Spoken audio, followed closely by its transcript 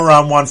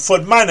on 1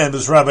 foot. My name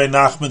is Rabbi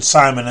Nachman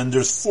Simon, and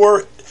there's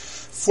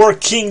four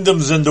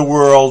kingdoms in the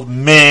world: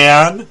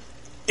 man,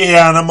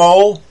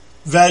 animal,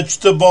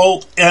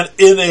 vegetable, and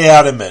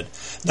inanimate.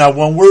 Now,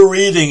 when we're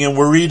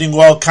reading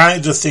all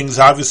kinds of things,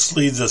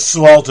 obviously the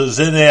salt is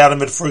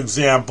inanimate, for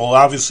example,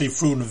 obviously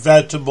fruit and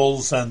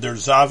vegetables, and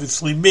there's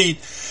obviously meat,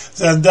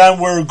 and then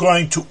we're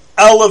going to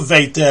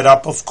elevate that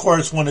up. Of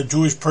course, when a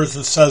Jewish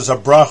person says a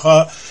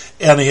bracha,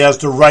 and he has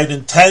the right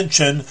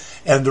intention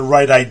and the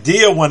right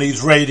idea when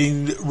he's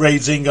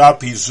raising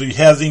up, he's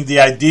having the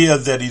idea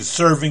that he's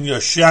serving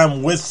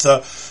Hashem with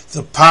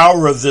the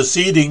power of this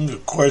eating.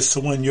 Of course,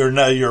 when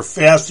you're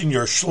fasting,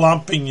 you're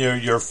slumping,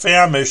 you're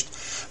famished.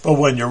 But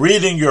when you're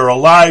eating, you're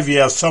alive, you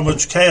have so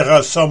much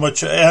kecha, so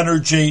much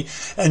energy,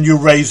 and you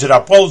raise it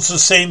up. Well, it's the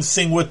same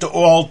thing with the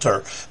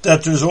altar,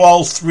 that there's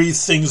all 3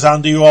 things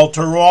on the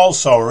altar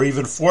also, or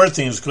even 4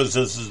 things, because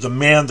this is the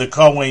man, the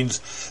Kohanes,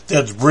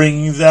 that's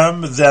bringing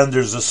them. Then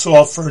there's the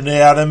salt for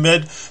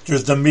inanimate,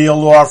 there's the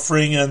meal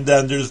offering, and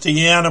then there's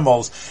the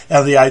animals.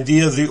 And the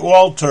idea of the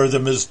altar, the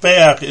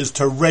Mizbeach, is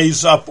to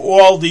raise up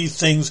all these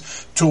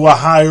things to a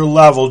higher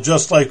level,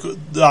 just like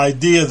the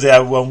idea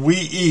that when we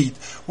eat,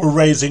 we're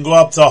raising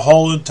up the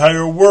whole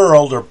entire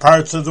world or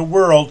parts of the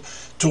world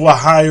to a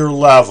higher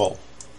level.